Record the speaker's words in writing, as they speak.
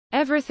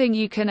Everything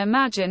you can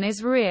imagine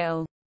is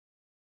real.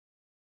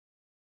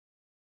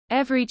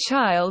 Every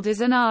child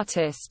is an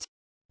artist.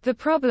 The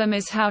problem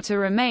is how to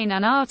remain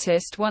an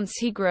artist once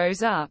he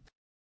grows up.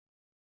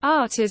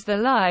 Art is the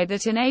lie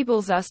that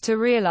enables us to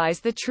realize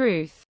the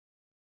truth.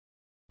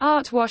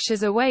 Art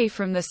washes away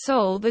from the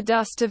soul the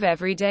dust of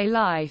everyday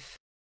life.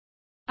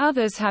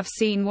 Others have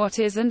seen what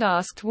is and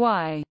asked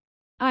why.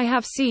 I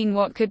have seen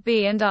what could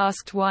be and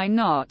asked why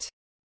not.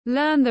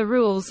 Learn the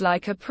rules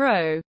like a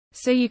pro,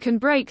 so you can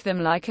break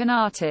them like an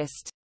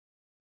artist.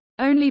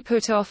 Only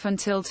put off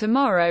until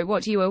tomorrow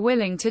what you are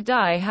willing to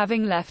die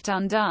having left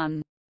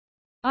undone.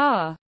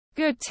 Ah,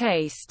 good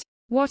taste.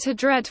 What a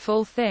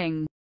dreadful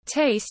thing.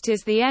 Taste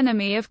is the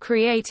enemy of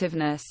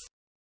creativeness.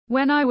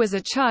 When I was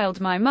a child,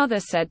 my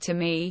mother said to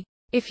me,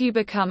 if you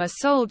become a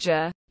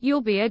soldier,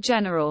 you'll be a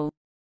general.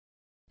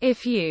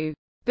 If you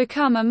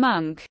become a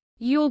monk,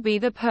 you'll be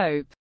the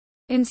Pope.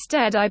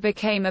 Instead, I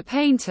became a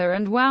painter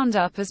and wound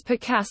up as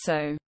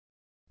Picasso.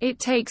 It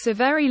takes a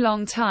very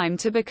long time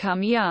to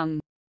become young.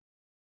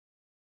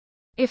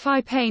 If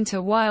I paint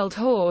a wild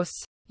horse,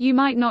 you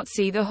might not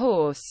see the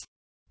horse.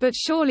 But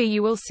surely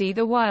you will see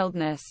the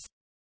wildness.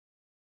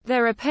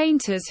 There are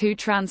painters who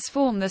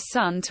transform the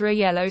sun to a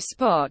yellow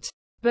spot,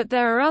 but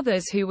there are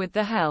others who, with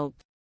the help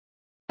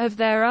of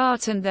their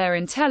art and their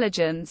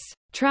intelligence,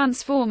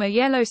 transform a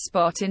yellow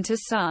spot into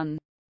sun.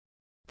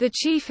 The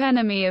chief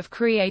enemy of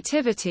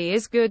creativity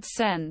is good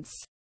sense.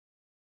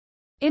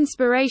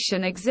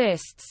 Inspiration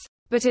exists,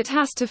 but it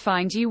has to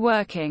find you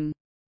working.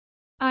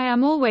 I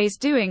am always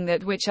doing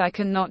that which I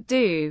cannot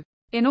do,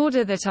 in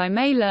order that I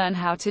may learn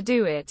how to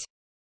do it.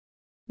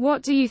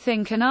 What do you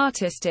think an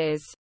artist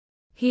is?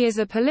 He is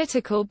a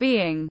political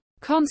being,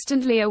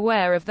 constantly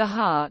aware of the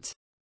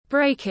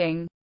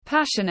heart-breaking,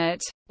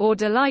 passionate, or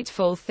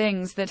delightful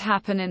things that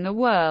happen in the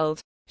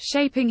world,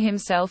 shaping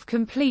himself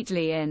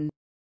completely in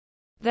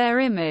their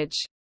image.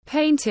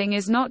 Painting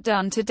is not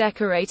done to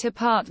decorate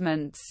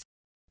apartments.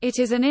 It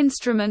is an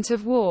instrument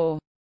of war.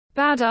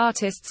 Bad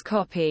artists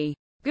copy.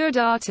 Good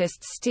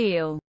artists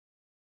steal.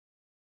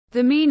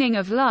 The meaning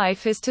of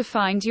life is to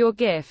find your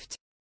gift.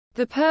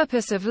 The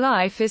purpose of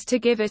life is to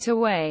give it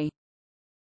away.